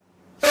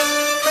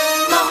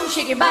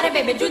shake your body,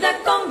 baby, do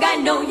that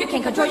conga. No, you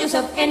can't control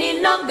yourself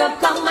any longer.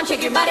 Come on,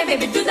 shake your body,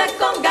 baby, do that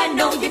conga.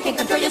 No, you can't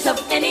control yourself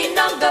any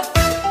longer.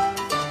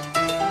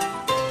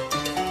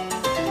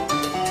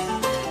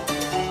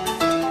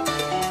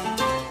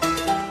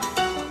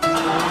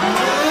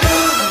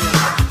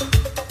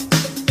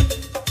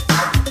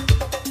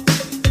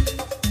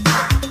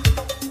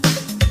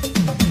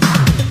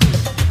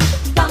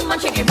 Come on,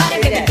 shake your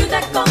body, baby, do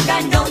that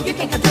conga. No, you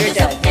can't control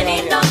yourself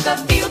any longer.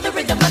 Feel the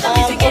rhythm of the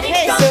music getting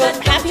stronger.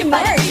 So happy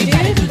March, dude.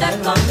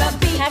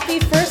 Happy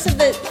first of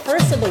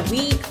the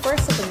week,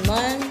 first of the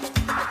month.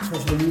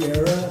 First of a new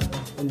era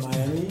in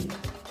Miami.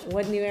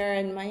 What new era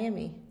in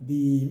Miami?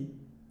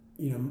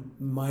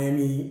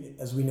 Miami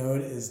as we know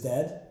it is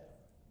dead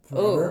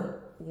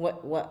forever.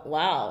 Oh,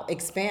 wow,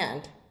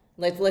 expand.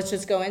 Let's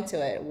just go into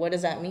it. What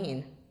does that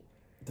mean?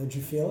 Don't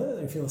you feel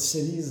it? I feel the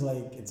city's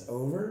like it's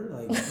over.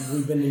 Like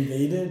we've been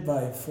invaded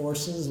by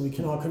forces we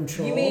cannot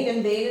control. You mean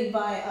invaded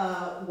by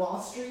Wall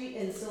Street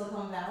in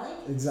Silicon Valley?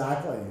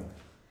 Exactly.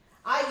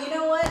 You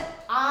know what?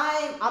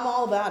 I'm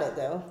all about it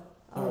though.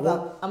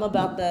 I'm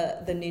about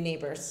the new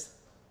neighbors.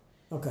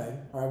 Okay.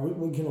 All right.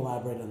 We can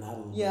elaborate on that a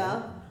little bit.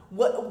 Yeah.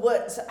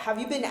 What have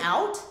you been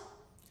out?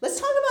 Let's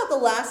talk about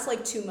the last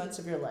 2 months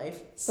of your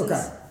life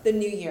since the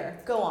new year.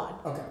 Go on.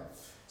 Okay.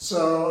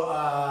 So.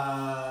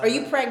 Are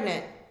you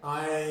pregnant?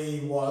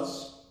 I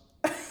was.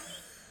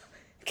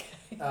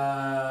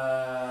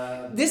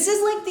 This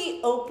is like the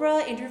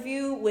Oprah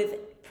interview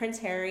with Prince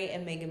Harry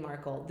and Meghan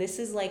Markle. This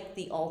is like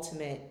the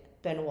ultimate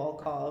Ben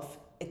Wolkoff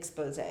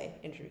expose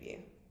interview.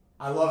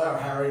 I love how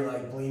Harry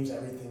blames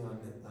everything on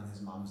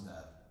his mom's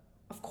death.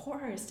 Of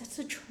course, that's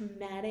a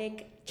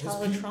traumatic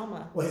childhood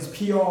trauma. Well, his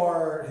PR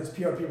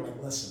people are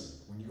like, listen,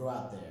 when you go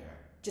out there,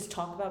 just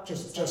talk about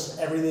just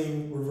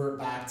everything revert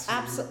back to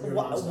absolutely. Your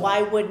mom's death.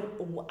 Why would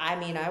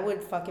I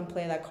would fucking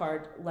play that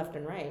card left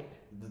and right.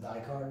 The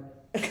die card.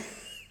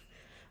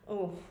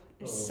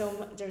 There's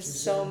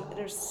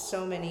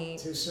so many.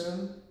 Too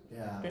soon.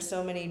 Yeah. There's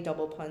so many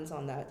double puns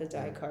on that, the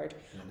die card.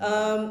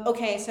 Yeah.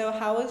 Okay, so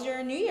how was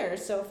your New Year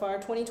so far,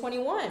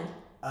 2021?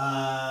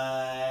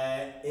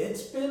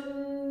 It's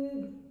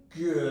been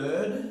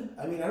good.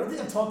 I mean, I don't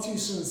think I've talked to you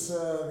since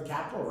the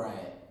Capitol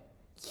riot.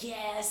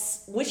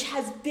 Yes, which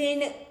has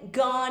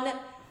gone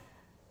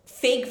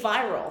fake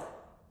viral.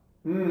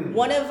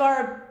 One of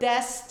our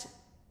best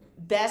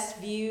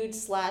viewed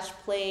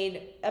 /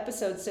 played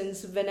episodes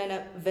since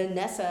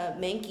Vanessa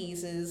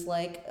Menkes'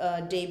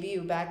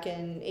 debut back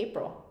in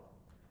April.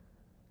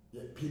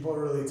 Yeah, people are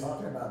really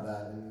talking about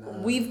that.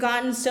 And, we've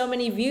gotten so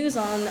many views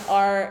on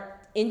our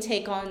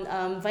intake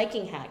on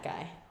Viking Hat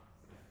Guy.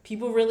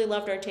 People really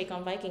loved our take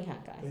on Viking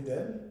Hat Guy. They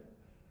did?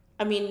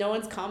 I mean, no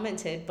one's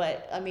commented,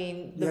 but I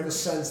mean... You have a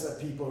sense that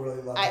people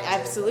really love it.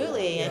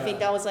 Absolutely. Yeah. I think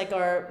that was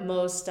our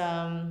most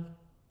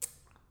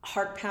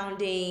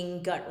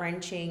heart-pounding,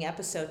 gut-wrenching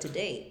episode to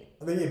date.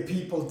 I think if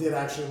people did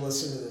actually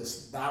listen to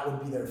this, that would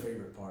be their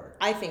favorite part.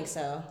 I think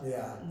so.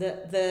 Yeah.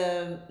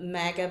 The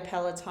MAGA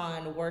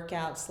Peloton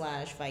workout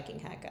 / Viking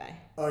Hat Guy.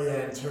 Oh yeah,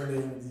 and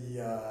turning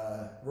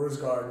the Rose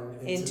Garden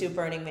into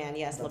Burning Man.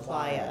 Yes, La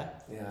Playa.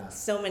 Yeah.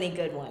 So many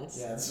good ones.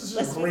 Yeah, this is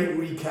a great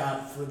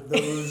recap for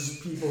those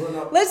people who are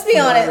not Let's be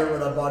honest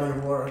with a body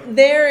of work.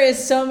 There is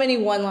so many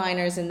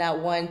one-liners in that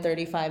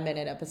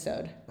 35-minute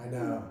episode. I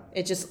know.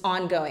 It's just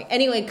ongoing.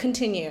 Anyway,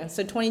 continue.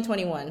 So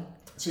 2021.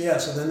 So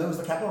then there was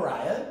the Capitol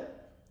riot.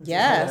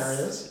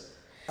 Yes.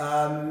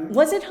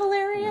 Was it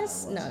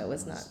hilarious? No, it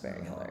was not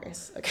very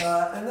hilarious. Okay.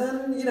 And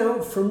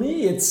then, for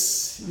me,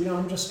 it's,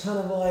 I'm just kind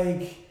of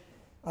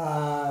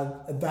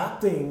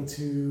adapting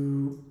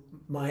to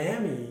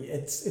Miami.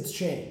 It's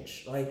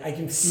changed. I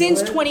can feel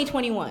since it.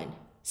 2021.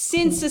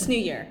 Since this new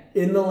year.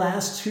 In the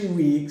last 2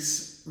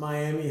 weeks,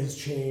 Miami has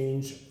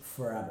changed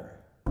forever.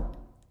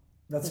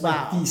 That's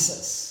my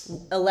thesis.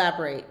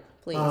 Elaborate,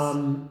 please.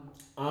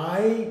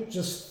 I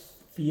just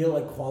feel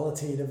like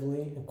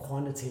qualitatively and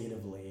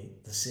quantitatively,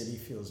 the city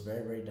feels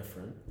very, very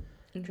different.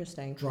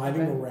 Interesting.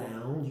 Driving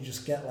around, you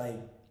just get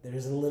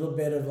there's a little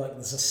bit of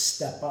there's a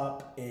step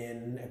up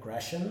in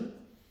aggression.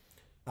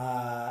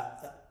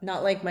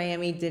 Not like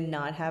Miami did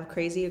not have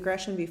crazy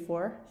aggression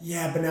before.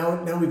 Yeah, but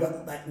now we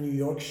got that New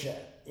York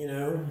shit,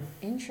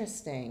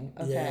 Interesting.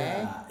 Okay.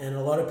 Yeah, and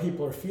a lot of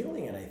people are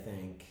feeling it, I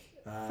think.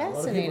 Fascinating. A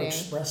lot of people are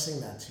expressing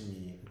that to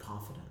me in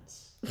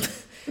confidence.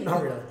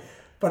 Not really.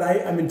 But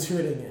I'm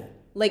intuiting it.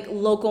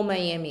 Local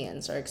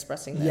Miamians are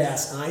expressing this.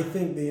 Yes, and I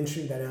think the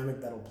interesting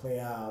dynamic that'll play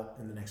out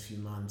in the next few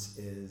months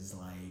is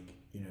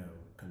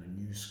kind of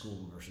new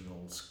school versus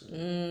old school.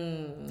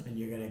 And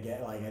you're gonna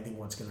get I think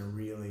what's gonna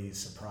really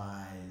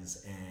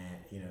surprise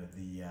and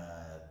the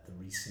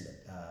recent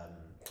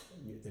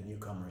the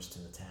newcomers to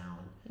the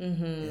town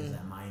is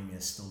that Miami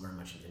is still very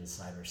much an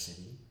insider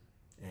city.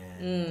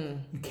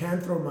 And you can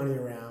throw money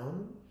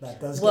around. That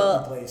does get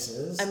you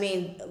places. I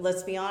mean,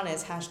 let's be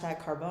honest,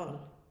 #Carbone.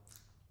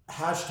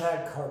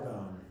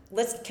 #Carbone.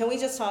 Can we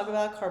just talk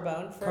about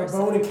Carbone first?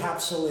 Carbone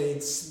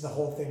encapsulates the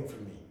whole thing for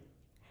me.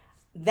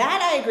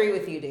 That I agree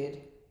with you, dude.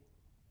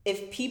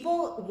 If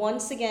people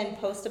once again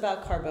post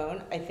about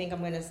Carbone, I think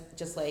I'm gonna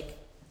just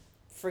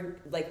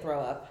throw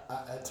up.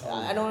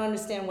 Totally. I don't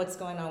understand what's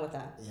going on with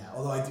that. Yeah,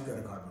 although I did go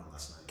to Carbone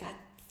last night. God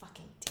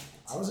fucking damn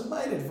it. I was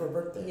invited for a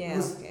birthday. Yeah, It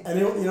was, okay. And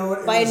you know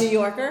what? By a New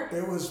Yorker?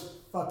 It was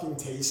fucking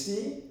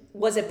tasty.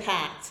 Was it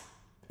packed?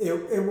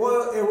 It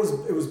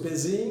was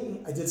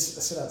busy. I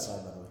sit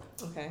outside, by the way.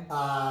 Okay.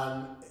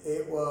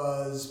 It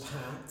was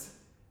packed.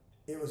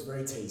 It was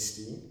very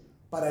tasty,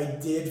 but I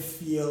did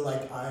feel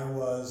like I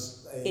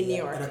was in New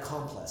York. an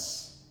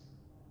accomplice.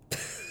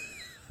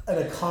 An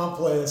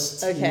accomplice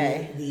to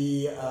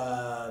the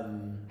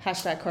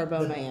Hashtag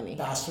Carbone Miami.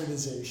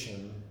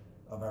 bastardization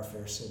of our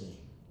fair city.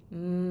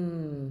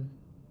 Do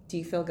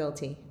you feel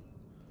guilty?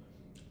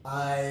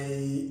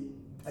 I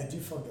do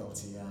feel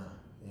guilty, yeah,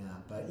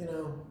 but you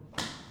know.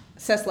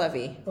 Cess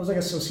Levy. I was like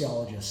a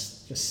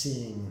sociologist, just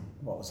seeing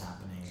what was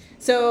happening.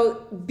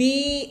 So,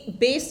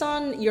 based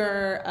on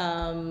your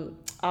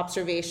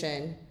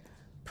observation,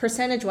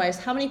 percentage-wise,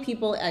 how many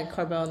people at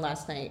Carbone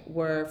last night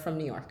were from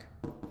New York?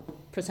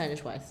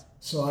 Percentage-wise.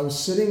 So I was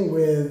sitting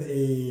with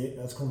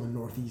let's call him a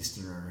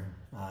Northeasterner.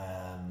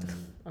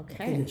 Okay.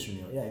 I think he was from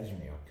New York. Yeah, he was from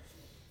New York.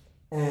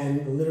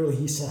 And literally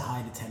he said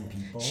hi to 10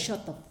 people.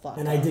 Shut the fuck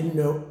And up. I didn't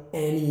know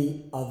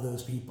any of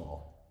those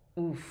people.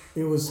 Oof.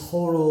 It was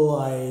total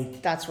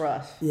like... That's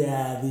rough.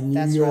 Yeah, the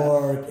New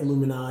York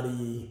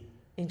Illuminati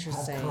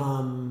Interesting. have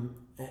come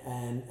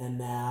and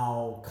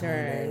now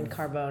they're in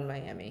Carbone,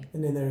 Miami.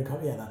 And then they're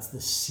in yeah, that's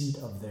the seat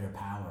of their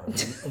power,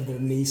 of their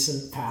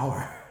nascent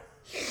power.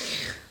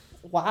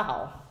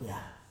 Wow. Yeah.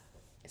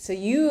 So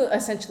you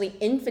essentially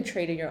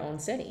infiltrated your own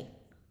city.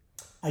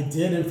 I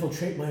did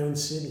infiltrate my own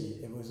city.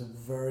 It was a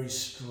very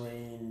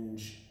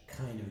strange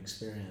kind of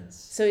experience.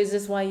 So is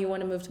this why you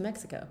want to move to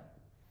Mexico?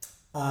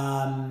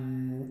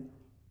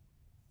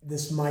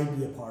 This might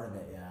be a part of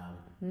it, yeah.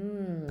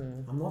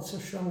 I'm not so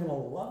sure I'm going to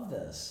love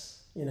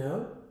this, you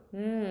know?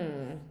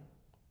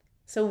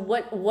 So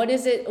what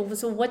is it?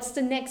 So what is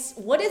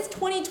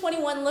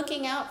 2021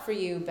 looking out for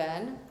you,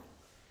 Ben?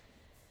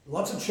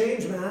 Lots of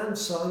change, man.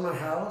 Selling my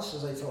house,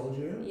 as I told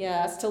you.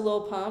 Yeah, it's to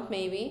low pump,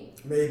 maybe.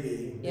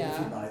 Maybe Yeah. if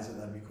he buys it,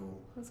 that'd be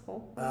cool. That's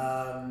cool.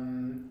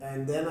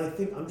 And then I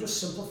think I'm just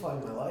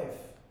simplifying my life.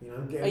 You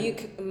know, Are you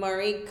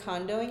Marie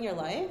Kondoing your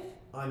life?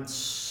 I'm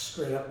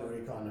straight up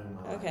Marie Kondoing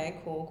my life. Okay,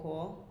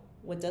 cool.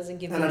 What doesn't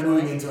give And you I'm joy?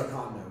 moving into a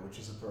condo, which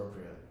is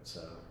appropriate.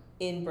 So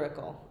In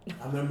Brickell.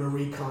 I'm gonna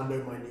Marie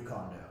Kondo my new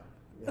condo.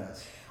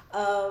 Yes.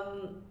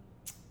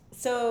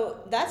 So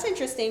that's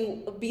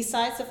interesting.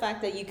 Besides the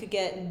fact that you could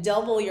get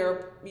double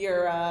your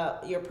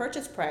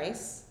purchase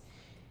price.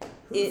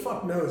 Who the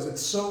fuck knows?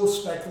 It's so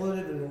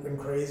speculative and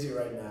crazy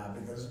right now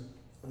because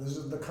this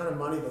is the kind of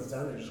money that's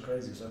down there is just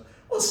crazy. So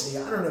we'll see.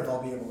 I don't know if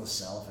I'll be able to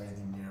sell for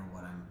anything near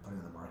what I'm putting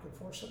in the market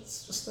for. So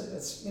it's just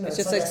it's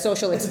just like a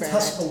social experiment.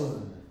 It's a test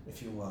balloon,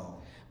 if you will.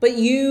 But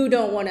you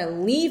don't want to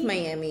leave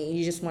Miami.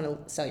 You just want to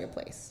sell your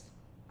place.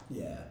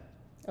 Yeah.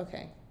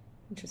 Okay.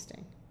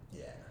 Interesting.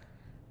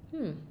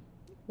 Yeah.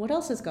 What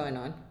else is going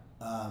on?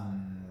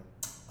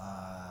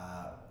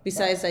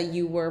 Besides that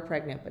you were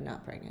pregnant but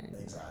not pregnant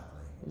anymore.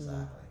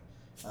 Exactly.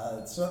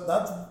 So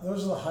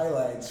those are the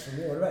highlights for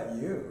me. What about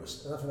you?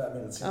 Enough about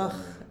me. Let's see about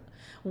you.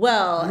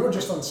 Well, You were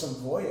just on some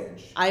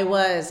voyage. I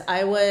was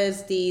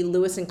the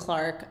Lewis and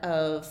Clark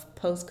of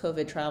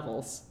post-COVID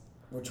travels.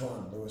 Which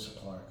one? Lewis or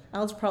Clark? I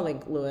was probably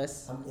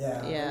Lewis. I'm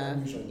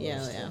usually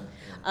Lewis too.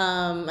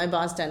 My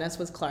boss Dennis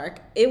was Clark.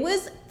 It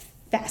was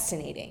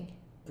fascinating.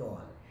 Go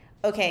on.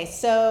 Okay,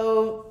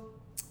 so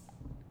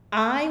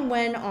I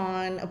went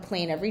on a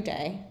plane every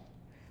day,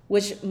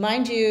 which,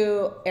 mind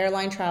you,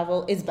 airline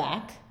travel is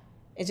back.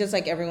 It's just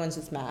like everyone's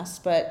just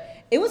masked, but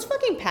it was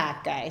fucking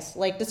packed, guys.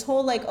 Like this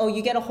whole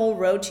you get a whole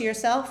road to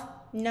yourself.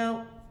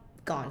 No,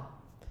 gone.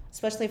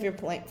 Especially if you're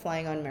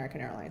flying on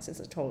American Airlines, it's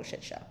a total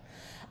shit show.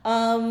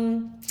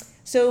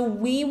 So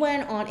we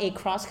went on a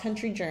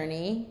cross-country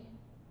journey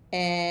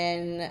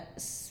and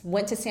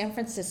went to San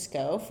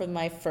Francisco for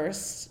my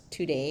first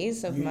 2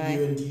 days of You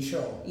and D.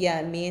 Scholl.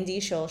 Yeah, me and D.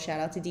 Scholl. Shout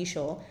out to D.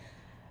 Scholl.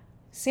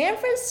 San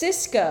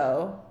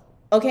Francisco.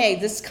 Okay,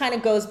 this kind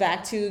of goes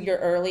back to your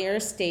earlier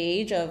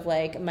stage of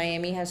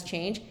Miami has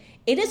changed.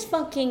 It is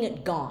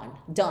fucking gone,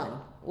 done.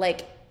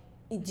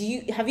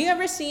 Have you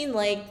ever seen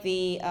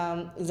the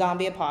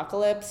zombie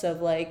apocalypse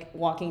of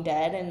Walking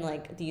Dead and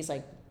these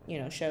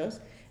shows?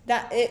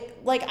 That it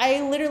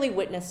I literally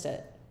witnessed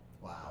it.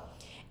 Wow.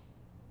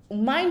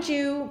 Mind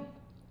you,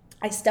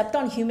 I stepped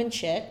on human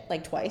shit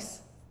twice.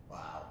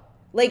 Wow.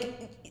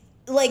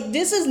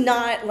 This is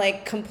not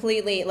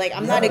completely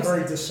I'm not a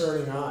very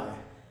discerning eye.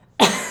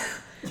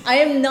 I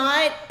am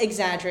not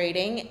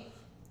exaggerating.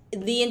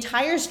 The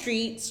entire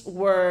streets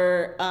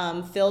were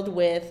filled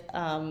with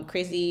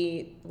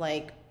crazy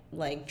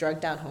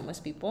drugged out homeless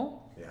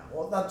people. Yeah.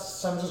 Well,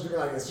 that's I'm just being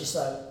it's just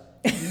that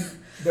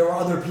there were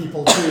other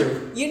people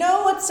too. You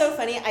know what's so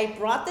funny? I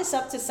brought this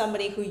up to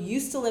somebody who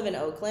used to live in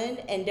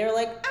Oakland, and they're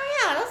like,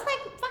 "Oh yeah, that's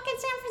fucking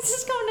San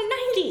Francisco in the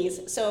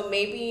 '90s." So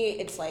maybe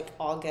it's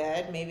all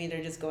good. Maybe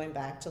they're just going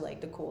back to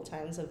the cool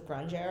times of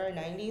grunge era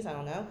 '90s. I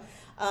don't know.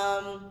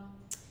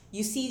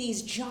 You see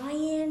these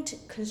giant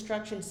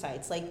construction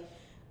sites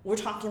we're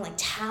talking like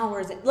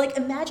towers. Like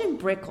imagine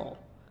Brickell,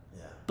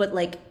 but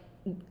like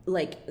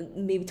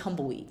maybe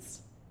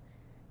tumbleweeds.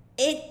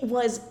 It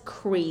was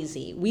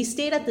crazy. We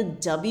stayed at the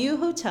W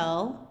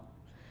Hotel,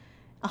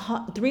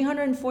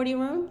 340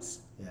 rooms.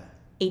 Yeah.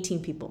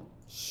 18 people.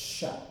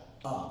 Shut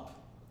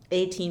up.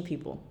 18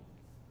 people.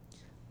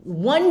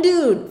 One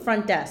dude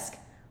front desk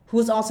who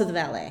was also the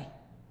valet.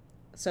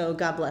 So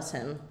God bless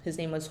him. His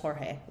name was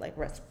Jorge. Like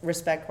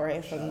respect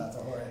Jorge. Shout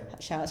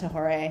out to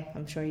Jorge.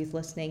 I'm sure he's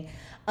listening.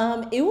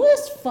 It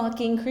was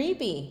fucking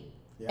creepy.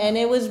 Yeah. And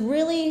it was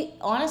really,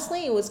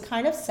 honestly, it was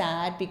kind of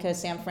sad because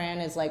San Fran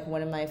is like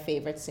one of my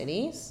favorite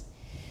cities.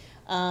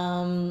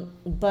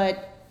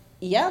 But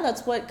yeah,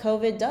 that's what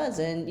COVID does.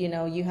 And, you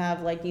know, you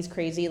have like these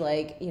crazy,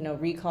 like, you know,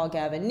 recall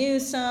Gavin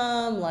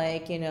Newsom,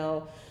 like, you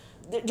know,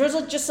 there's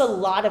just a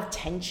lot of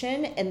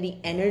tension, and the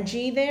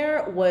energy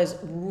there was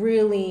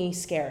really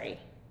scary.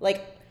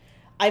 Like,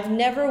 I've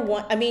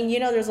never I mean, you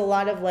know, there's a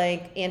lot of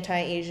like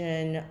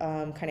anti-Asian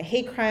kind of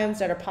hate crimes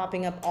that are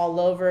popping up all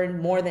over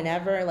more than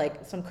ever.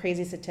 Like some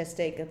crazy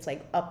statistic, it's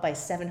like up by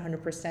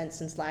 700%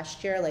 since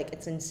last year. Like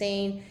it's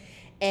insane.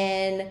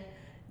 And,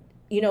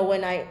 you know,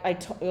 when I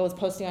was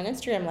posting on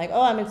Instagram, like,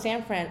 oh, I'm in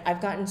San Fran, I've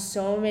gotten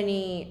so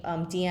many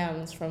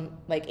DMs from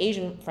like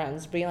Asian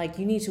friends being like,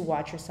 you need to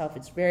watch yourself.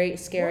 It's very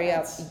scary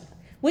out.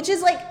 Which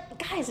is like,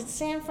 guys, it's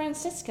San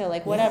Francisco,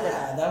 like whatever.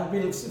 Yeah, that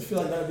would be. I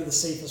feel like that would be the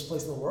safest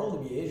place in the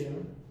world to be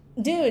Asian.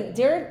 Dude,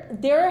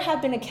 there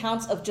have been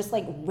accounts of just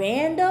like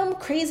random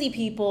crazy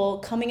people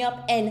coming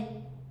up and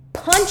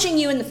punching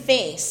you in the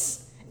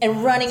face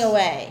and running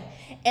away,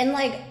 and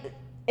like,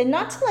 and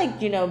not to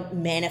like, you know,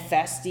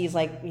 manifest these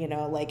like, you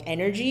know, like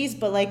energies,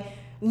 but like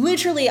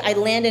literally, I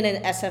landed in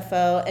an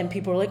SFO and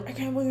people were like, I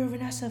can't believe you're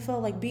in an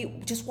SFO.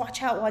 Like, just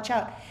watch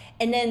out.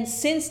 And then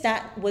since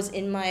that was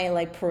in my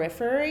like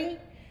periphery,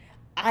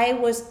 I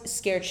was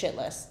scared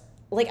shitless.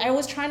 Like I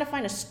was trying to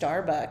find a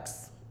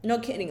Starbucks. No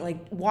kidding. Like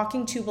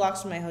walking 2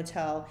 blocks from my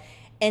hotel,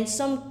 and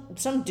some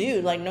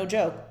dude, like no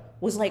joke,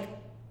 was like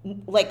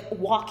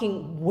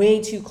walking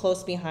way too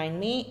close behind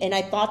me, and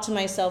I thought to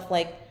myself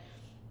like,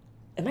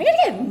 am I gonna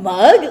get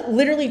mugged?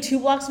 Literally 2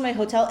 blocks from my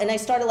hotel, and I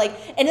started like,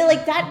 and then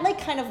like that like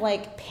kind of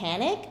like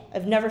panic.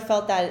 I've never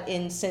felt that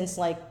since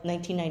like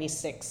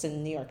 1996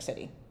 in New York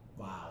City.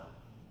 Wow,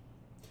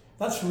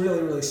 that's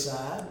really, really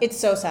sad. It's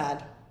so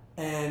sad.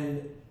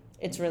 And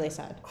it's really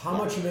sad. How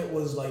much of it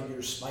was like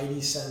your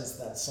spidey sense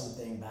that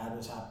something bad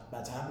was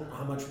about to happen?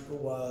 How much of it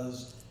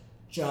was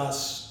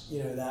just,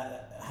 you know,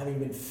 that having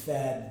been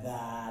fed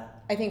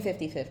that? I think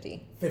 50-50.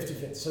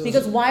 50-50. So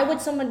because why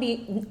would someone be,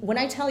 when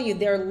I tell you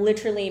they're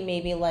literally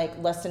maybe like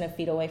less than a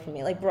feet away from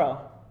me, like, bro,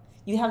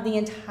 you have the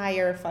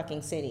entire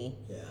fucking city.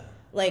 Yeah.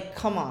 Like,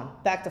 come on,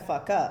 back the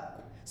fuck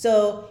up.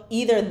 So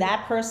either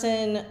that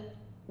person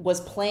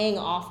was playing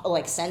off,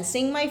 like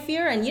sensing my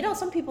fear, and you know,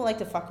 some people like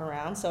to fuck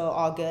around, so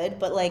all good,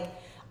 but like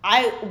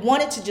I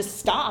wanted to just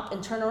stop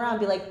and turn around and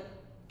be like,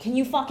 can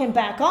you fucking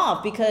back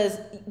off? Because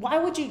why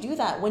would you do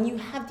that when you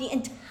have the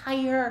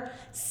entire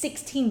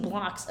 16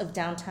 blocks of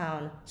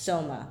downtown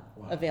Soma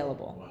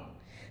available? Wow.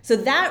 So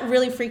that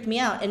really freaked me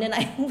out. And then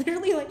I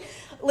literally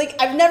like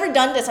I've never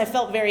done this. I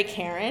felt very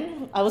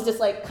Karen. I was just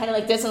like kind of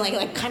like this and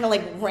like kind of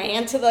like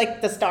ran to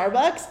like the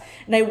Starbucks,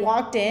 and I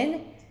walked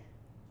in.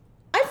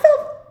 I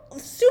felt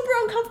super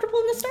uncomfortable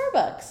in the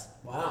Starbucks.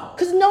 Wow.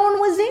 Because no one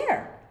was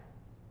there.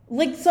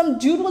 Like some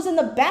dude was in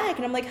the back,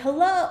 and I'm like,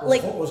 hello.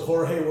 Was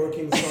Jorge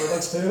working the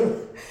Starbucks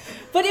too?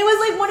 But it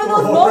was like one of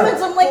those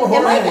moments. I'm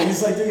like,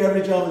 he's like doing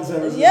every job in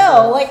San Francisco.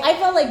 Yo, like I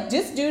felt like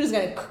this dude is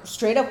gonna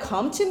straight up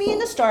come to me in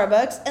the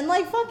Starbucks and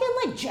like fucking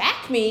like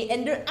jack me,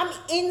 and I'm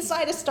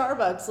inside a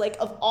Starbucks, like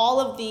of all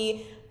of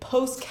the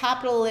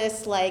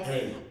post-capitalist like.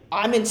 Hey.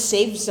 I'm in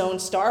safe zone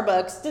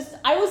Starbucks.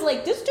 I was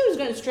like, this dude is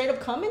gonna straight up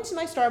come into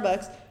this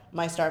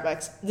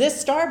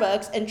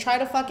Starbucks, and try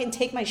to fucking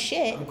take my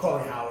shit. I'm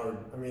calling Howard.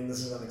 I mean, this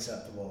is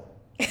unacceptable.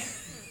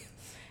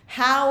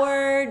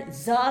 Howard,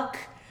 Zuck,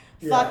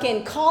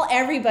 fucking call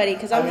everybody,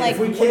 because I'm like, if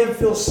we can't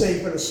feel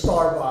safe in a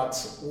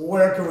Starbucks,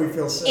 where can we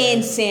feel safe?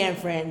 In San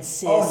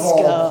Francisco. Of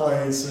all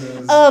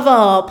places. Of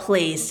all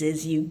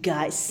places, you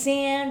guys.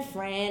 San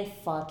Fran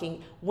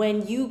fucking,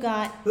 when you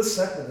got... This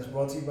segment is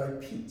brought to you by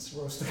Pete's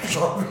Roasted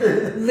Coffee.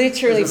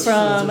 Literally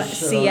from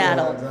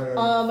Seattle.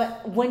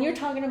 When you're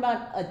talking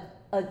about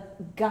a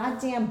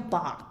goddamn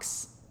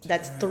box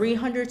that's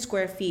 300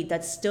 square feet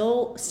that's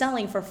still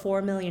selling for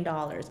 $4 million.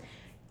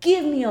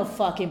 Give me a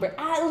fucking break.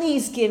 At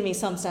least give me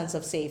some sense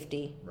of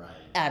safety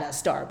at a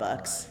Starbucks.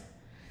 Right.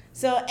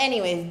 So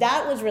anyways,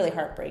 that was really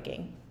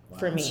heartbreaking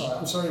for me.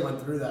 I'm sorry you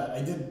went through that.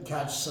 I did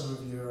catch some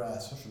of your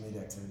social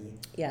media activity.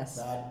 Yes.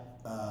 That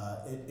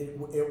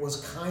it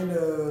was kind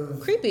of...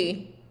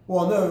 creepy.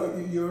 Well, no,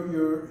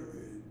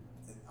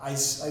 I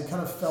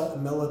kind of felt a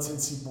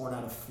militancy born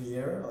out of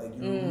fear. Like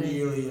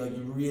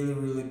you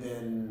really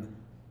been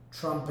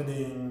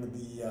trumpeting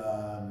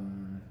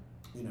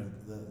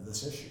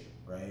this issue,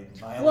 right?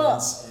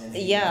 Violence and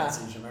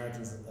against Asian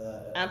Americans.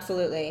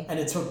 Absolutely. And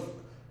it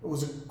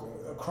was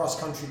a cross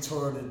country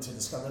tour to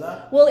discover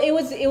that. Well, it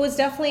was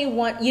definitely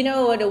one. You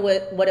know what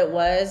it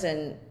was,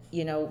 and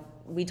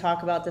we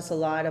talk about this a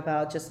lot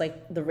about just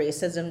like the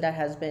racism that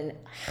has been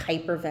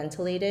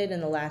hyperventilated in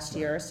the last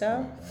year or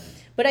so.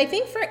 But I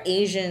think for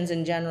Asians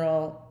in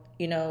general,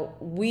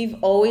 we've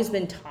always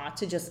been taught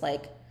to just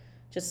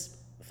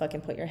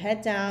fucking put your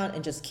head down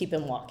and just keep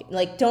on walking.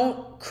 Like,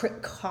 don't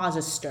cause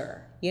a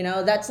stir.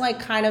 That's like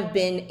kind of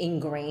been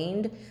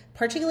ingrained,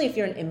 particularly if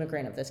you're an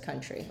immigrant of this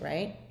country,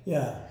 right?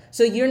 Yeah.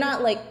 So you're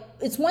not like,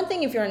 it's one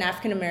thing if you're an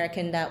African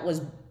American that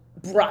was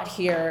brought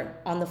here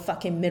on the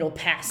fucking Middle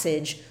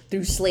Passage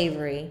through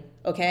slavery,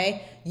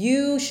 okay?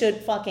 You should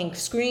fucking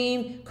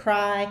scream,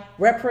 cry,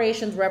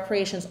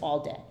 reparations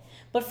all day.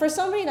 But for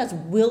somebody that's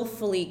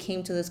willfully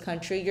came to this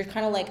country, you're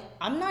kind of like,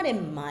 I'm not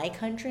in my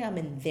country, I'm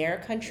in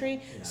their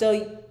country. Yeah.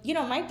 So,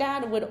 my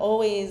dad would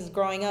always,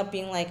 growing up,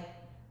 being like,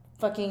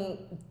 fucking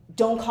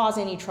don't cause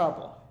any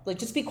trouble. Like,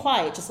 just be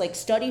quiet, just like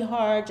study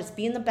hard, just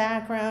be in the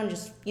background,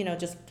 just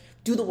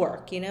do the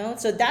work,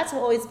 So that's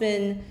always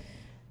been,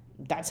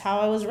 that's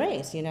how I was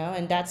raised,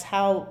 and that's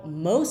how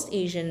most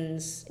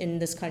Asians in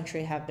this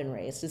country have been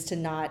raised, is to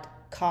not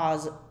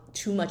cause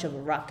too much of a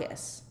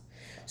ruckus.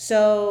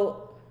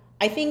 So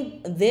I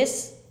think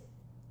this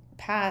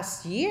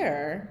past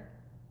year,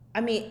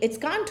 it's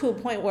gotten to a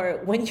point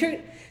where when you're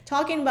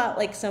talking about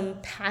like some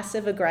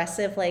passive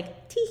aggressive,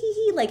 like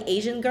tee-hee-hee, like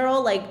Asian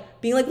girl,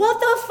 like being like, what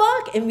the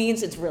fuck? It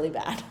means it's really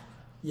bad.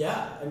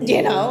 Yeah.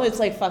 It's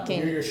like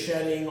fucking. You're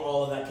shedding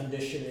all of that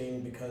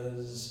conditioning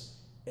because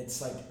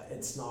it's like,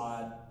 it's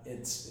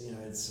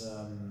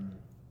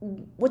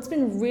what's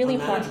been really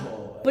hard,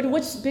 unmanageable. but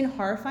what's been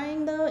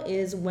horrifying though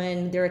is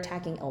when they're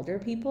attacking elder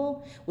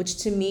people, which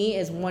to me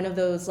is one of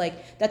those,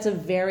 like, that's a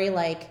very,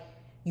 like,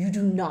 you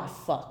do not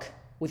fuck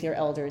with your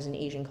elders in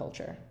Asian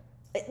culture.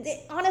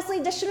 Honestly,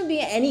 that shouldn't be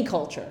any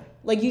culture.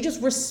 Like, you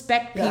just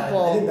respect people.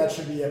 Yeah, I think that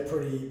should be a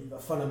pretty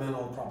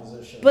fundamental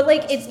proposition. But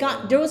like,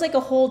 there was like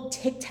a whole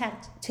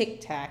TikTok,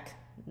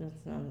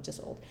 I'm just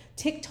old,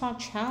 TikTok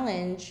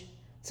challenge.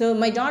 So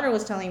my daughter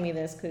was telling me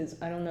this,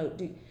 because I don't know,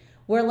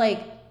 where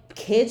like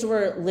kids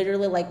were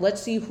literally like,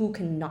 let's see who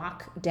can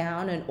knock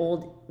down an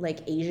old like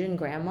Asian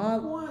grandma.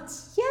 What?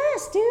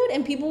 Yes, dude.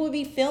 And people would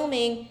be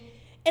filming,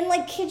 and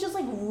like kids just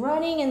like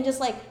running and just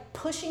like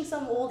pushing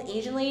some old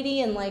Asian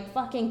lady and like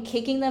fucking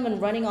kicking them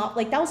and running off.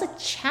 Like, that was a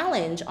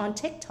challenge on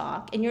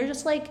TikTok, and you're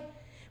just like,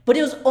 but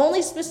it was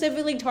only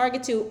specifically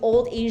targeted to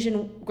old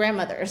Asian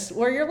grandmothers,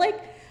 where you're like,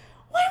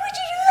 why would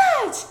you do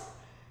that?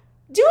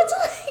 Do it to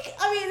like,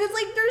 it's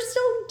like they're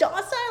so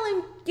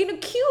docile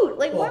and cute.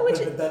 Like, why would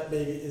you? But that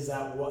maybe is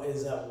that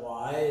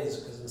why? Is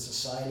because in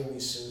society we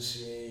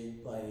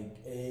associate like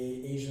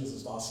Asians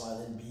as docile,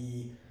 and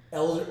B,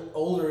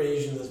 older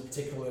Asians, as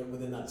particularly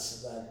within that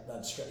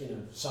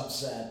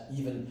subset,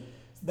 even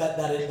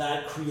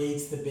that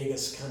creates the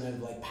biggest kind of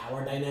like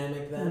power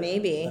dynamic. Then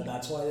maybe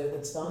that's why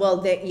it's done.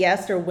 Well,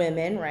 yes, they're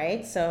women,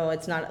 right? So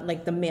it's not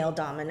like the male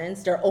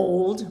dominance. They're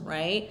old,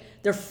 right?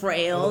 They're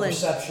frail. Well, the and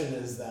perception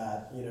is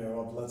that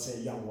let's say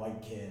a young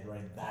white kid,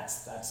 right?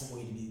 That's the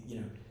way to be,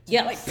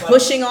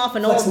 pushing off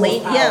an old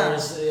lady,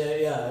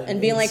 yeah, and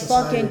being like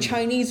society. Fucking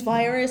Chinese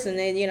virus, and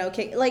then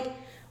like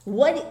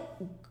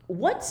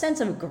what sense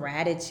of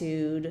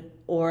gratitude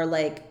or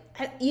like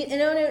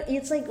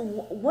it's like,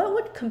 what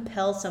would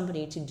compel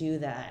somebody to do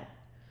that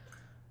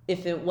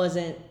if it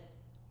wasn't,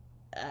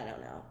 I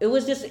don't know. It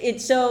was just,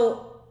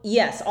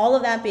 yes, all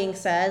of that being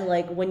said,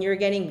 like when you're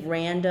getting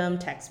random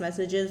text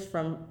messages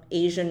from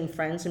Asian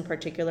friends in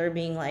particular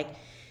being like,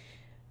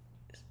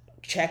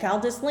 check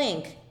out this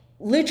link.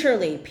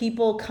 Literally,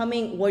 people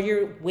coming where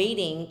you're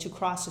waiting to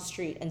cross the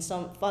street and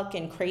some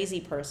fucking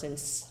crazy person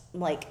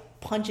like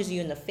punches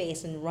you in the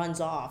face and runs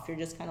off. You're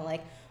just kind of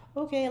like,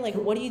 okay, like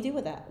what do you do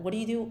with that? What do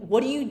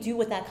you do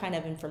with that kind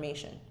of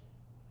information?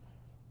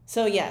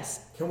 So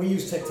yes. Can we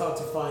use TikTok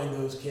to find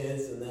those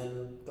kids and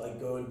then like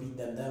go and beat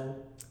them down?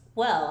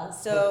 Well,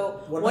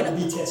 so what about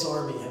the BTS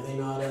army? Have they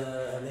not?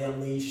 Have they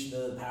unleashed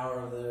the power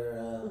of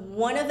their?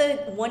 One of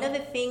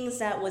the things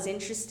that was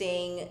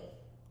interesting,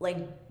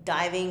 like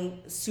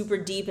diving super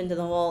deep into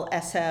the whole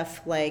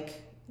SF,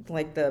 like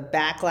the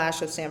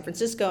backlash of San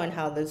Francisco and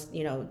how this,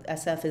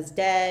 SF is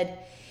dead,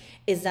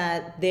 is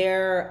that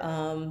their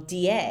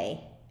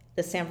DA,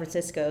 the San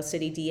Francisco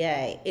city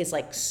DA, is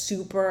like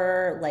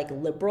super like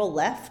liberal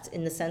left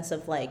in the sense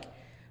of like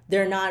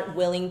they're not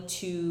willing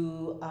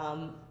to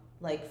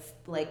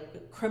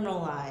like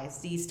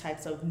criminalize these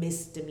types of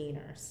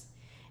misdemeanors.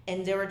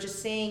 And they were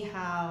just saying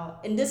how,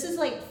 and this is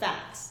like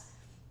facts,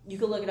 you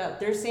can look it up.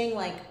 They're saying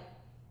like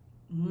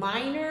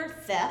minor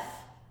theft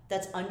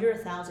that's under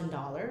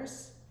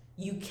 $1,000,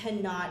 you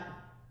cannot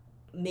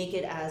make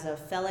it as a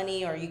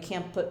felony, or you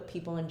can't put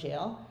people in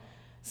jail.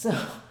 So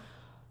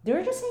they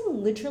were just saying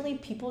literally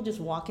people just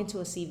walk into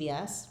a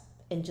CVS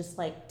and just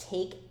like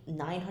take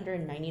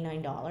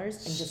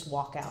 $999 and just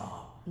walk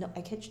out. No,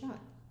 I kid you not.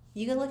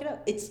 You can look it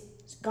up. It's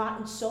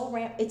gotten so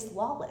it's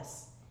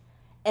lawless.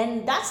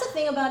 And that's the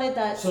thing about it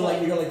that... So, like,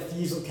 you got, like,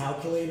 thieves with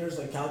calculators,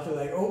 like,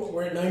 calculate, oh,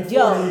 we're at 940.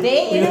 Yo,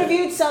 they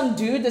interviewed some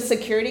dude, the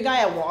security guy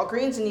at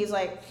Walgreens, and he's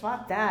like,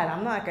 fuck that,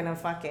 I'm not gonna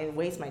fucking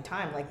waste my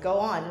time. Like, go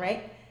on,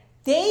 right?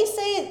 They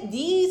say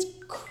these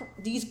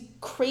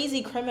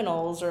crazy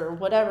criminals or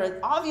whatever,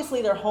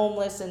 obviously they're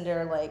homeless and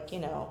they're like, you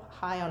know,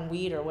 high on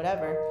weed or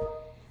whatever.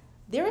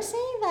 They were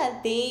saying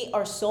that they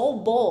are so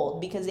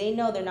bold because they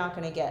know they're not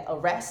going to get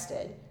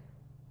arrested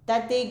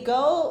that they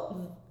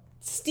go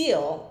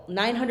steal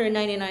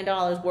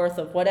 $999 worth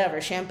of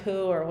whatever,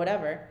 shampoo or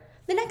whatever.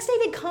 The next day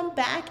they come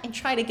back and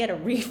try to get a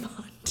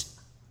refund.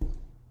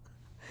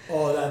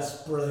 Oh,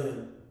 that's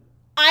brilliant.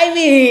 I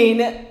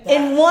mean,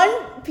 in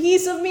one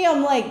piece of me,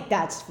 I'm like,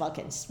 that's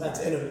fucking smart.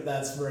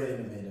 That's very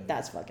innovative.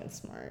 That's fucking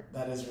smart.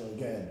 That is really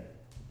good.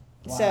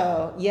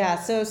 So, Wow.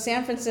 so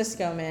San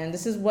Francisco, man,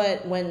 this is I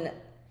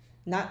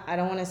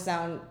don't want to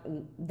sound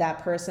that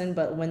person,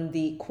 but when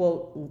the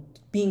quote,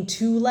 being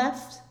too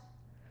left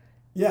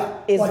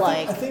is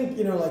I think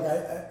you know, like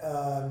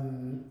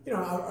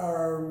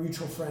our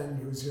mutual friend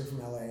who's here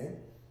from LA.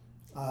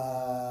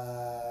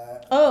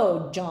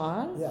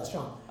 John? Yeah, it's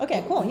John.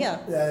 Okay, cool, yeah.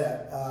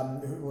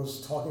 Who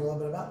was talking a little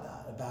bit about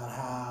that, about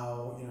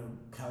how, you know,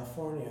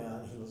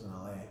 California, he lives in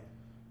LA,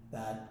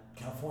 that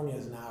California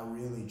is now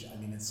really, I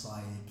mean, it's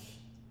like,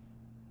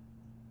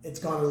 it's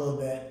gone a little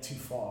bit too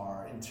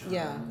far in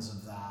terms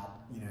of that,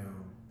 you know,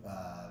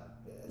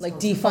 like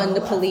defund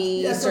the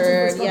police it's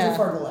not too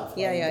far to the left.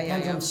 The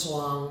pendulum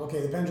swung.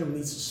 Okay, the pendulum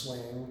needs to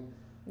swing.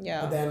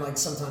 Yeah. But then, like,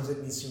 sometimes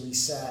it needs to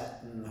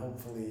reset, and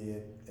hopefully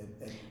it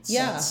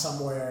sets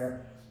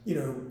somewhere, you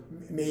know,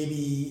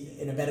 maybe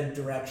in a better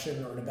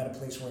direction or in a better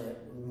place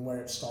where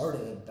it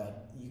started.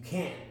 But you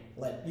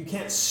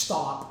can't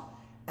stop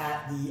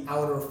at the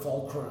outer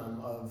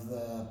fulcrum of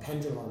the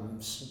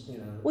pendulums, you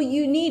know. Well,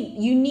 you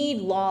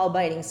need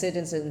law-abiding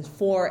citizens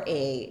for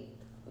a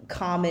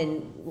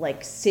common,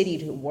 like, city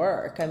to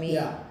work. I mean,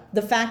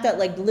 the fact that,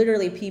 like,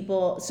 literally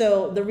people...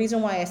 So the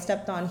reason why I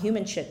stepped on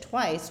human shit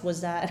twice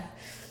was that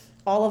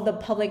all of the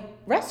public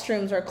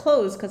restrooms are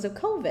closed because of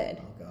COVID.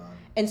 Oh, God.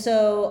 And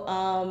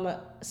so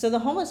so the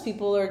homeless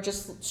people are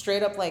just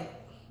straight up like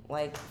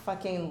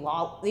fucking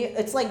law...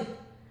 It's like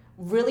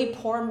really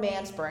poor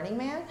man's Burning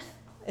Man.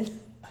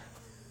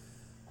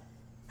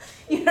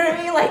 You know what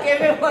I mean? Like,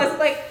 if it was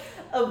like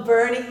a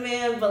Burning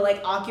Man, but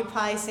like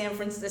Occupy San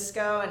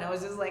Francisco, and it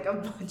was just like a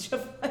bunch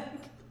of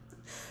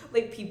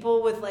like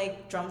people with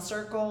like drum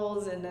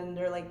circles, and then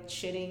they're like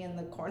shitting in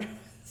the corner of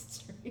the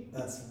street.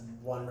 That's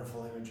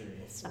wonderful imagery.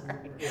 Sorry.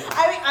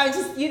 I mean, I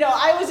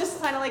was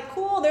just kind of like,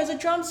 cool, there's a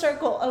drum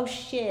circle. Oh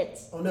shit.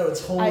 Oh no,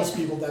 it's homeless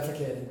people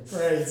defecating.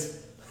 Great.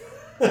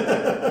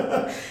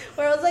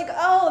 Where I was like,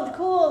 oh,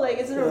 cool, like,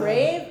 is it a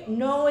rave?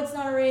 No, it's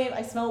not a rave.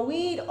 I smell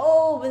weed.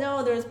 Oh, but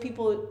no, there's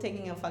people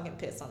taking a fucking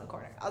piss on the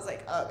corner. I was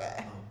like,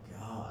 okay.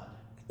 Oh,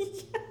 God.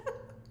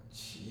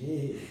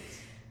 Jeez.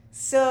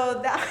 So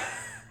that...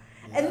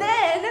 And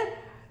then,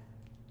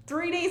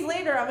 3 days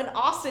later, I'm in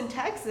Austin,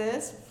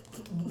 Texas.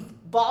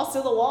 Balls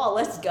to the wall,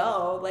 let's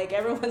go. Like,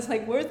 everyone's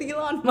like, where's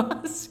Elon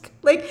Musk?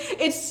 Like,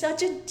 it's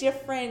such a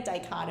different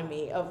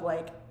dichotomy of,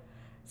 like,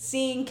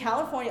 seeing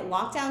California,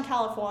 lockdown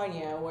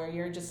California, where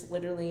you're just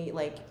literally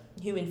like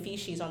human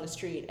feces on the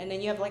street. And then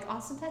you have like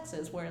Austin,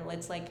 Texas, where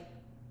it's like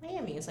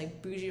Miami. It's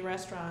like bougie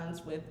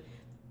restaurants with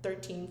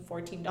 $13,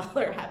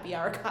 $14 happy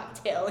hour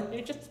cocktail. And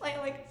you're just like,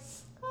 oh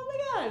my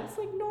God, it's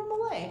like normal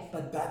life.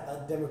 But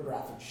that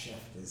demographic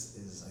shift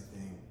is I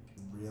think,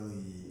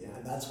 really,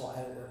 and that's why,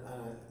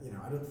 you know,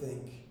 I don't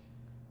think,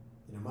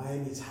 you know,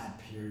 Miami's had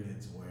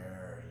periods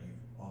where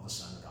you've all of a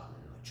sudden gotten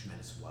like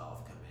tremendous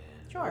wealth come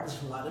in. Sure.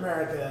 From Latin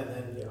America, and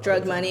then, you know,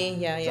 drug money,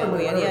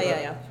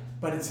 yeah.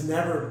 But it's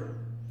never.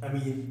 I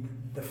mean,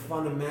 the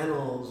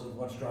fundamentals of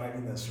what's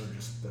driving this are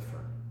just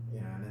different,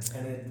 you know,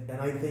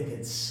 and I think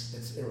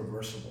it's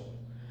irreversible.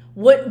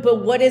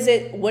 What is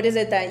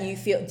it that you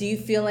feel? Do you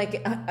feel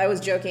like, I was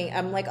joking?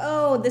 I'm like,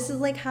 oh, this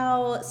is like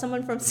how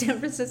someone from San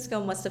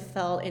Francisco must have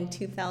felt in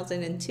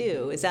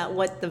 2002. Is that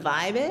what the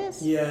vibe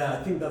is? Yeah,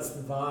 I think that's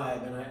the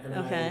vibe,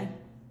 okay.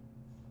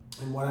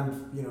 And what I'm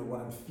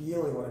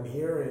feeling, what I'm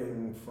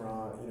hearing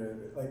from, you know,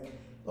 like,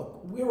 look,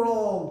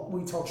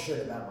 we talk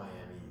shit about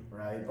Miami,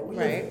 right? But we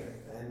live here,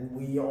 and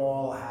we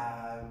all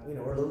have, you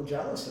know, we're a little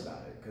jealous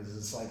about it because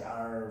it's like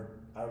our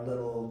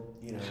little,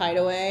 you know,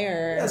 hideaway,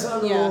 or it's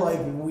our little like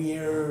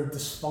weird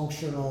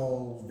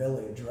dysfunctional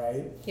village,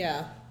 right?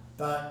 Yeah.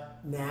 But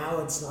now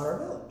it's not our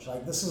village.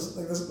 Like, this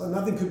is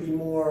nothing could be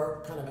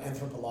more kind of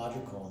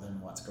anthropological than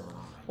what's going on.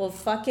 Right? Well,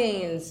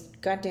 fucking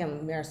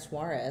goddamn Mayor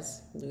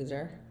Suarez,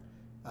 loser.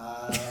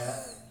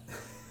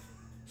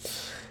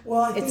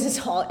 Well, I think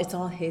it's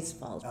all his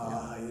fault.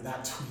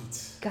 That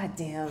tweet. God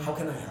damn. How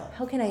can I help?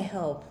 How can I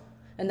help?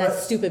 And that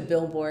stupid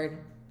billboard.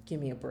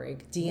 Give me a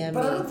break. DM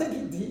but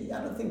me.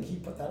 I don't think he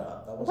put that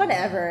up. That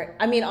whatever.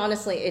 I mean,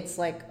 honestly, it's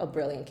like a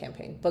brilliant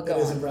campaign. But go on.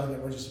 It is a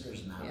brilliant. We're just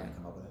now going to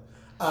come up with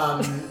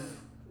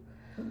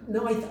it.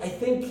 No, I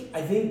think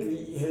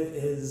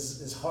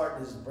his heart,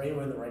 his brain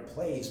were in the right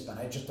place, but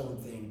I just don't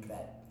think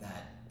that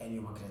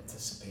anyone can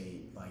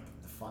anticipate like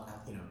the fun,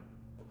 you know,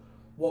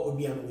 what would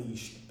be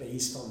unleashed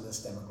based on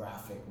this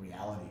demographic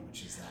reality,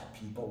 which is that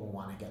people will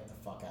want to get the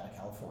fuck out of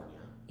California.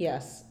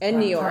 Yes, and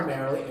New York.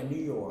 Primarily in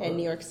New York. And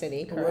New York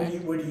City, But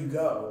correct. where do you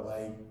go?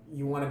 Like,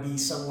 you want to be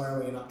somewhere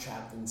where you're not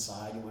trapped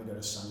inside. You want to go to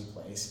a sunny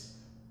place.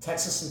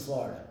 Texas and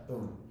Florida,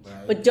 boom,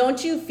 right? But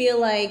don't you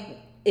feel like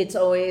it's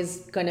always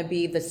going to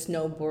be the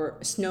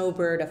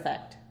snowbird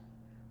effect?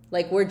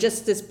 Like, we're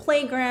just this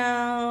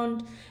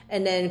playground,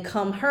 and then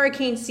come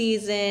hurricane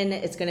season,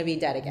 it's going to be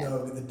dead again.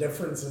 No, the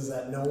difference is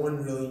that no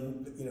one really,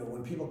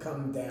 when people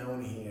come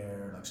down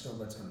here, like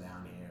snowbirds come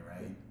down here,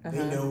 right?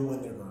 They know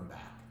when they're going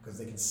back because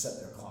they can set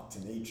their clock to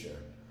nature.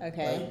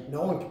 Okay. Right?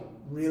 No one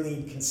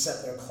really can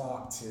set their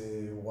clock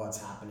to what's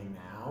happening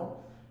now.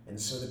 And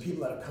so the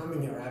people that are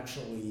coming here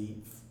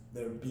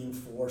they're being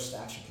forced to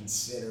actually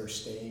consider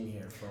staying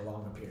here for a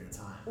longer period of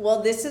time.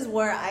 Well, this is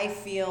where I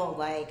feel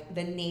like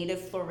the native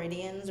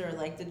Floridians or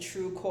like the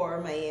true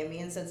core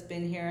Miamians that's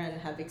been here and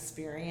have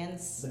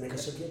experienced. The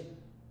Miccosukee?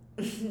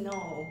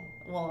 No.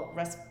 Well,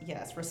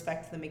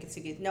 respect to the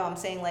Miccosukee. No, I'm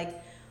saying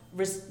like,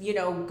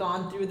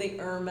 gone through the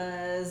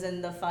Irmas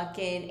and the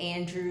fucking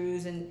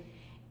Andrews, and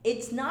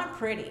it's not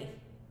pretty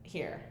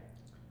here.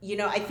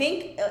 I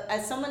think,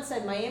 as someone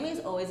said, Miami is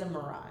always a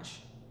mirage.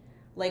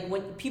 Like,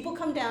 when people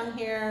come down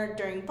here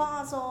during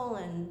Basel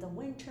and the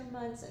winter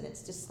months, and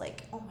it's just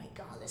like, oh my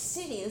God, the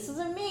city, this is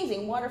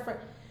amazing, waterfront.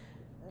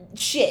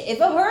 Shit, if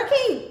a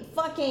hurricane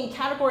fucking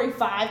category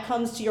 5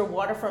 comes to your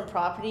waterfront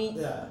property,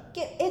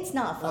 it's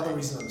not fun. Another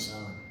reason I'm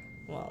selling.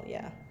 Well,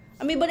 yeah.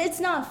 I mean, but it's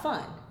not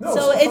fun. No,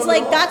 so it's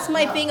like, fun that's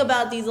my thing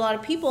about these, a lot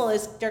of people,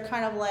 is they're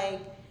kind of like,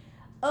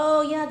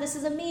 oh yeah, this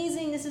is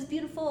amazing, this is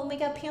beautiful, we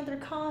got Panther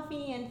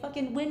Coffee and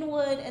fucking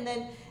Wynwood, and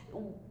then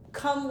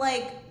come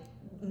like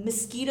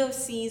mosquito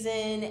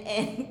season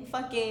and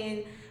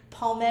fucking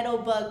palmetto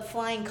bug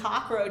flying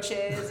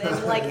cockroaches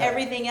and like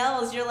everything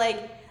else, you're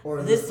like,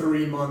 or the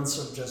 3 months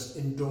of just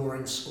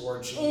enduring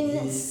scorching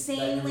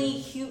insanely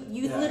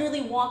you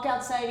literally walk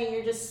outside and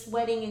you're just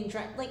sweating and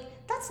like,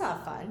 that's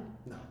not fun.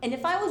 No. And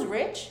if I was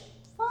rich,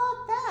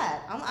 fuck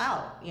that, I'm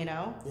out,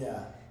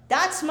 Yeah.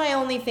 That's my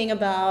only thing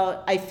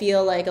about, I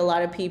feel like a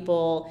lot of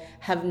people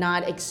have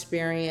not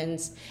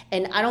experienced,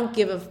 and I don't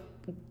give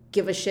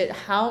a shit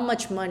how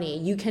much money,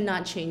 you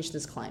cannot change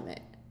this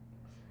climate.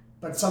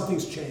 But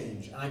something's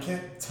changed, and I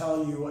can't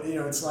tell you.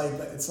 It's like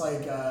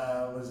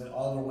was it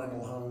Oliver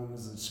Wendell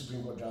Holmes, the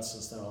Supreme Court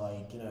Justice? They're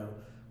like,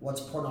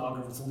 what's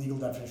pornography? What's the legal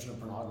definition of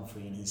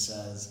pornography? And he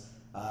says,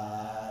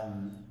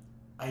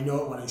 I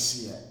know it when I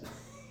see it.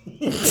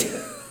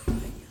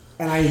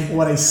 And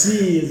what I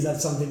see is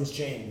that something's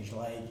changed,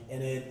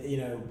 and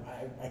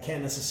I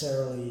can't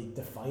necessarily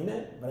define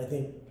it, but I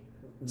think.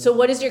 So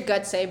what does your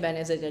gut say, Ben?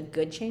 Is it a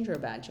good change or a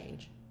bad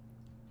change?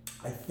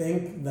 I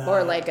think that,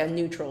 or like a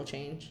neutral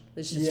change.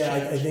 I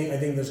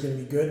think there's going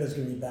to be good, there's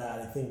going to be bad.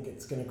 I think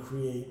it's going to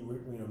create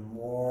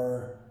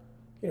more.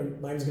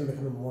 Miami's going to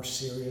become a more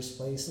serious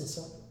place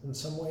in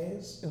some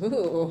ways.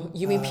 Ooh,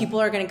 you mean people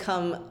are going to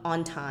come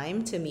on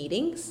time to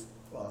meetings?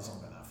 Well, it's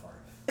not been that far.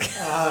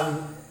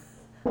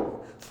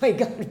 My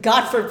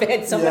God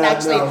forbid someone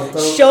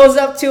shows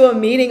up to a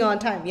meeting on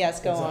time. Yes,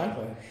 go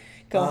on.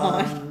 Go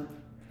on.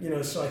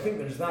 So I think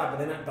there's that,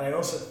 but I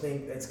also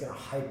think it's going to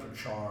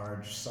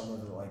hypercharge some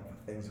of the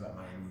things about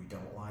Miami we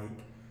don't like.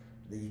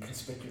 The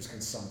conspicuous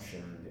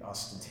consumption, the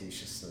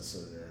ostentatiousness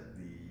of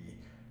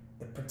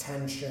the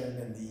pretension,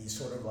 and the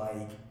sort of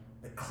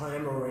the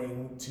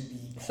clamoring to be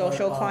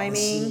social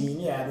climbing.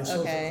 The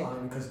social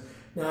climbing, because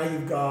now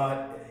you've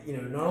got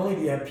not only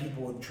do you have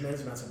people with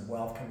tremendous amounts of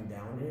wealth coming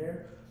down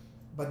here,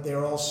 but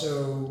they're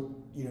also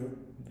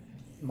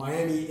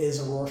Miami is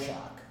a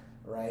Rorschach.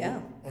 Right? Yeah.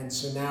 And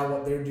so now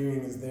what they're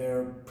doing is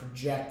they're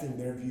projecting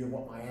their view of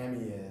what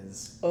Miami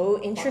is. Oh,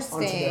 interesting.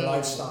 Onto their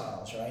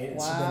lifestyles, right? And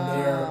wow. so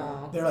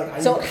then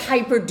they're like,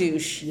 hyper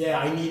douche. Yeah,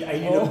 I need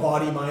to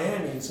embody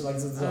Miami. So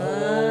there's a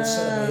whole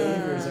set of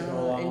behaviors that go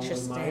along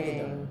with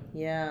Miami.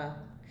 Yeah,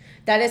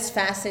 that is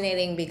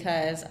fascinating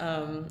because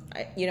I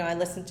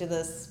listened to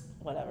this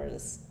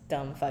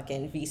dumb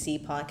fucking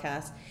VC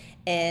podcast.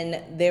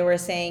 And they were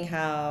saying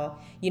how,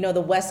 the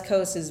West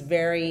Coast is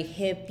very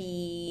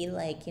hippie,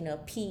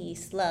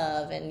 peace,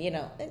 love, and,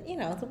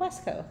 the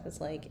West Coast. It's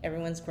like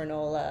everyone's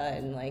granola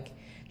and,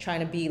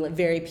 trying to be,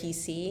 very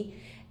PC.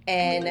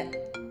 And,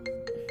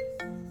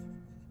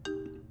 I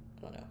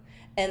don't know.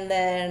 And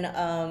then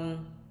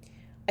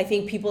I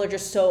think people are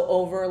just so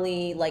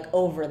overly,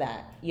 over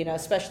that,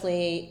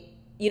 especially,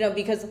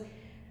 because...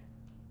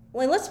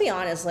 let's be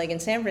honest, in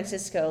San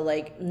Francisco,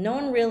 no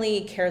one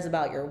really cares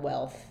about your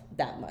wealth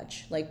that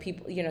much.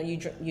 People,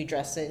 you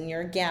dress in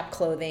your Gap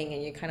clothing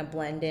and you kind of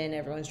blend in.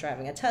 Everyone's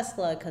driving a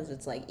Tesla because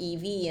it's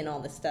EV and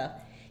all this stuff.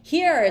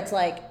 Here, it's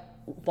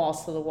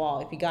balls to the wall.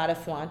 If you gotta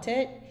flaunt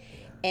it.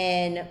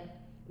 And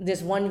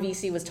this one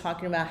VC was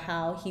talking about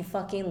how he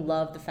fucking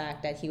loved the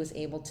fact that he was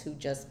able to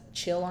just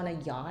chill on a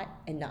yacht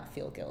and not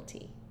feel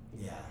guilty.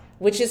 Yeah.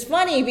 Which is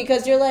funny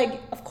because you're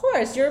of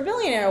course, you're a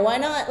billionaire. Why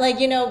not?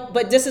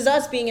 But this is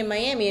us being in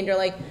Miami and you're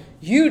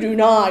you do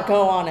not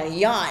go on a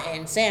yacht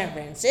in San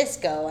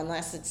Francisco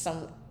unless it's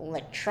some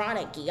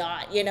electronic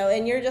yacht,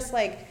 and you're just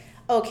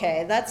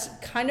okay, that's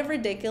kind of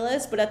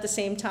ridiculous. But at the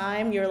same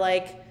time, you're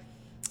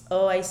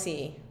oh, I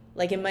see.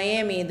 Like in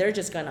Miami, they're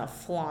just gonna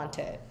flaunt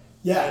it.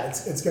 Yeah,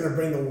 it's gonna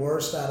bring the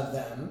worst out of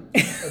them.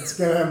 It's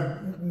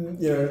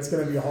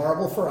gonna be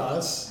horrible for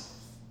us.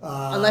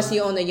 Unless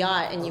you own the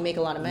yacht and you make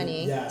a lot of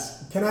money.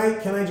 Yes. Can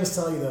I just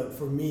tell you that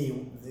for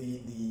me,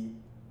 the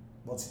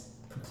what's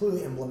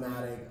completely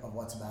emblematic of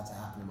what's about to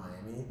happen in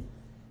Miami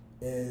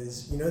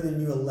is, the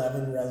new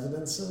 11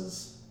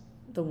 residences?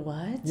 The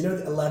what?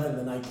 The 11,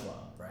 the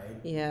nightclub, right?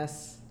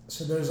 Yes.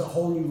 So there's a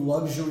whole new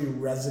luxury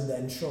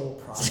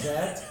residential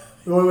project.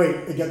 wait,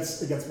 it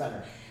gets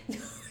better.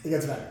 It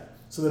gets better.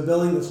 So they're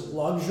building this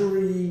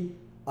luxury,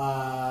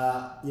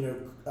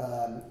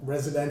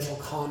 residential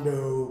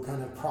condo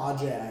kind of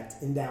project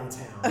in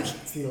downtown. Okay.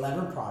 It's the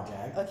 11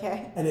 project.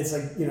 Okay. And it's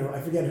like,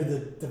 I forget who the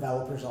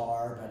developers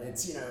are, but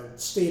it's,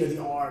 state of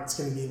the art. It's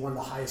going to be one of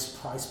the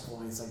highest price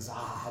points, like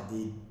Zaha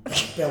Hadid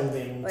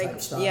building like,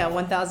 type stuff. Yeah,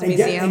 1000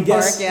 Museum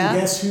Park, yeah.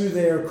 And guess who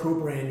they're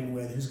co-branding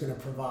with, who's going to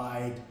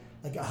provide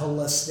like a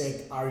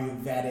holistic,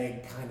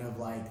 Ayurvedic kind of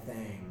like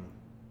thing.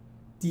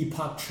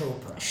 Deepak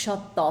Chopra.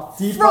 Shut the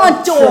Deepak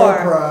front door.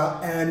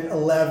 Chopra and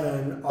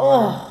 11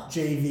 are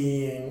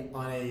JVing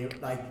on a,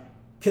 like,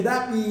 could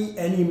that be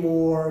any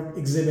more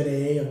exhibit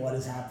A of what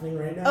is happening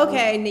right now?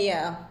 Okay,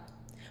 yeah.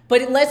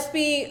 But let's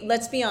be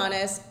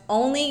honest,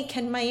 only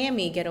can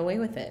Miami get away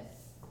with it.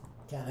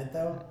 Can it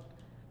though?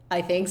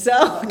 I think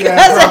so. Yeah,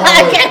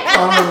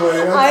 probably.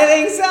 I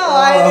think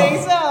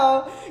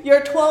so.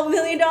 Your $12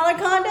 million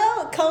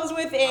condo comes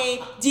with a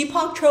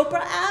Deepak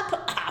Chopra app?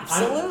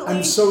 Absolutely.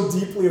 I'm so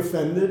deeply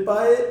offended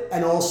by it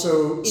and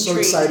also Intrigued. So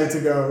excited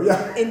to go.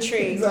 Yeah.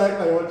 Intrigued.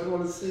 Exactly. I just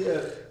want to see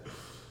it.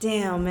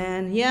 Damn,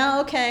 man. Yeah,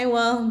 okay.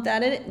 Well,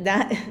 that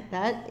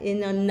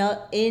in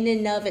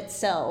and of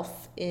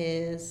itself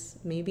is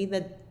maybe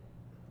the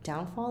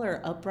downfall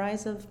or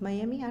uprise of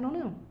Miami. I don't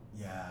know.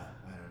 Yeah,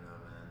 I don't know,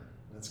 man.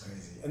 That's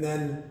crazy. And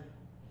then,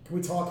 can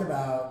we talk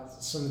about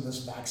some of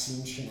this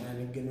vaccine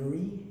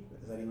shenaniganery?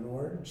 Is that even a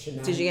word?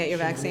 Did you get your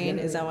vaccine?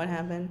 Is that what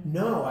happened?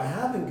 No, I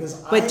haven't.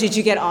 But did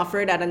you get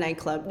offered at a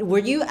nightclub? Were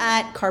you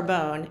at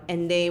Carbone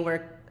and they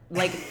were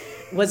like,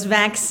 was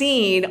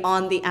vaccine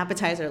on the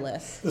appetizer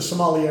list? The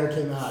sommelier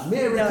came out.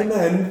 May I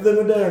recommend the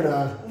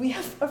Moderna? We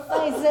have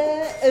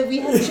Pfizer. We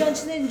have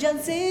Johnson &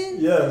 Johnson.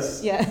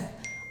 Yes. Yeah.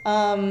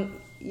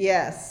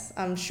 Yes.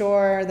 I'm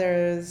sure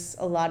there's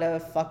a lot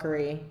of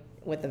fuckery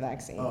with the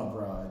vaccine. Oh,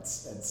 bro,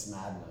 it's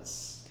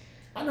madness.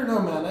 I don't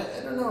know, man. I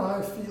don't know how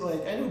I feel.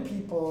 Like, I know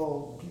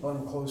people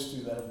I'm close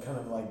to that have kind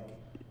of like,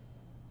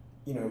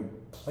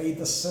 played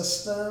the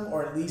system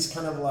or at least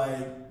kind of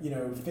like,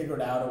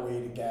 figured out a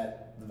way to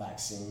get the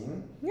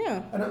vaccine.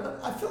 Yeah. And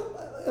I feel,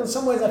 in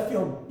some ways, I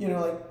feel,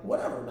 like,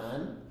 whatever,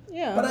 man.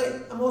 Yeah.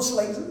 But I'm also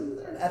like, isn't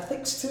there an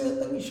ethics to it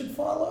that we should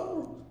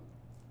follow?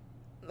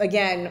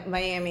 Again,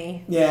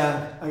 Miami.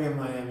 Yeah, again,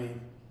 Miami.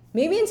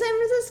 Maybe in San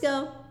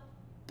Francisco.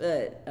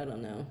 But I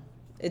don't know.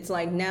 It's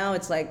like now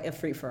it's like a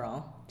free for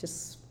all.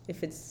 Just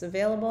if it's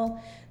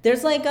available.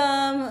 There's like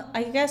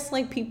I guess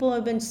like people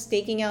have been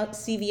staking out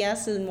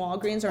CVS and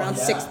Walgreens around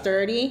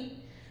 6:30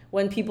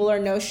 when people are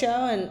no show,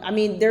 and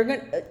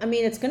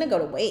it's gonna go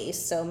to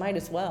waste, so might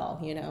as well,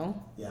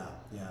 Yeah.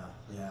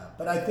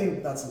 But I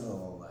think that's a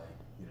little like,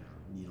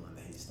 needle in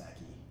the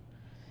haystacky.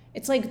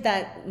 It's like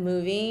that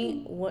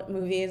movie. What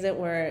movie is it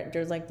where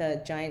there's like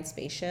the giant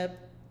spaceship?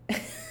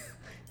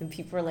 And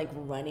people are like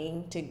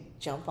running to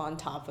jump on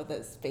top of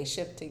the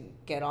spaceship to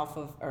get off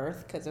of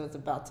Earth because it was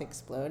about to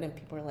explode. And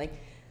people are like,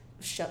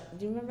 shut.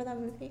 Do you remember that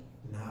movie?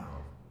 No.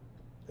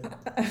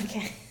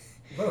 Okay.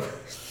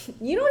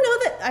 You don't know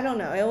that? I don't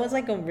know. It was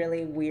like a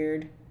really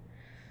weird.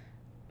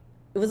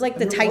 It was like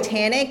the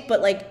Titanic, but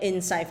like in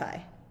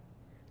sci-fi.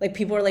 Like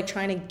people are like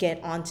trying to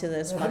get onto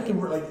this. How do you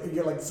work?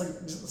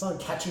 It's like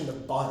catching the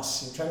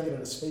bus. You're trying to get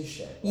in a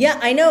spaceship. Yeah,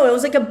 I know. It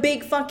was like a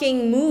big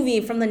fucking movie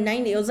from the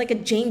 90s. It was like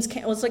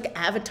it was like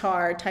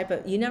Avatar type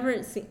of. You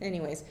never see.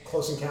 Anyways.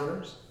 Close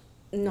Encounters.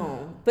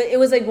 No, but it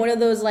was like one of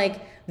those like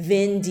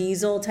Vin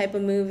Diesel type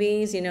of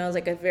movies. It's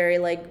like a very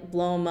like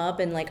blow 'em up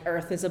and like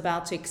Earth is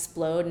about to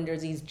explode and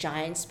there's these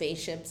giant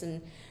spaceships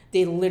and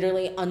they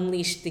literally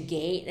unleashed the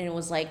gate and it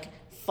was like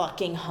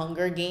fucking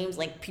Hunger Games,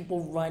 like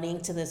people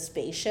running to the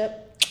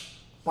spaceship.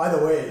 By the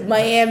way,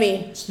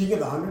 Miami. Speaking of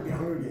the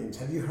Hunger Games,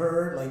 have you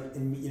heard like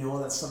all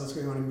that stuff that's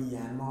going on in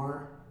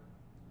Myanmar?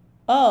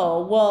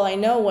 Oh well, I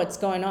know what's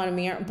going on in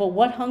Myanmar, but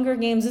what Hunger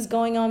Games is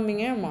going on in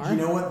Myanmar? You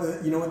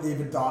know what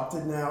they've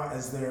adopted now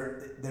as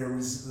there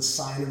was the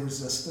sign of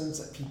resistance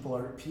that people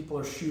are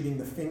shooting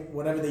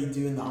whatever they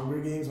do in the Hunger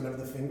Games, whatever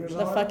the fingers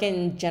are. The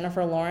fucking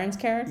Jennifer Lawrence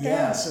character.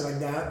 Yeah, so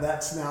like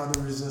that's now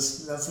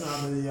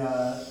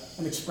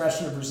an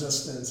expression of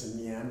resistance in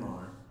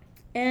Myanmar.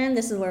 And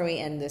this is where we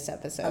end this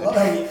episode. I love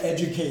how you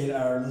educate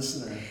our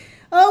listener.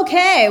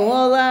 Okay,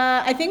 well,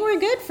 I think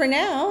we're good for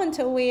now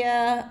until we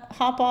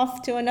hop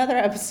off to another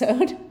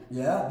episode.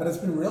 Yeah, but it's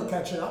been real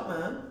catching up,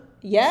 man.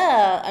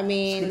 Yeah, I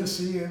mean... It's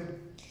good to see you.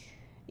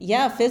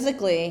 Yeah,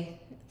 physically.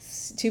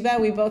 It's too bad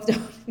we both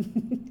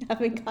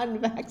haven't gotten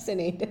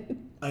vaccinated.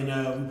 I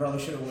know, we probably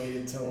should have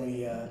waited until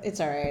we... It's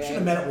all right. Should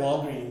have met at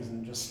Walgreens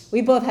and just...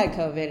 We both had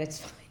COVID,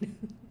 it's fine.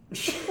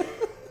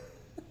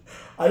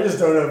 I just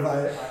don't know if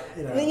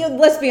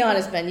let's be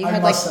honest, Ben. You've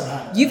had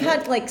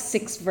had like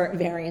 6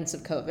 variants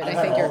of COVID. I've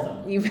had all of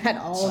them. You've had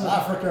all of them.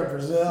 South Africa,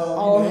 Brazil,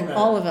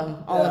 all of them.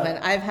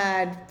 I've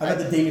had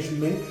the Danish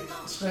mink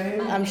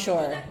strain. I'm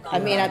sure. I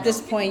mean, at this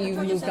point, you've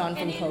moved on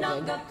from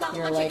COVID.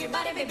 You're like COVID.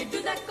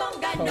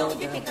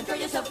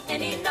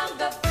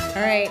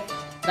 All right.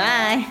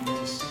 Bye.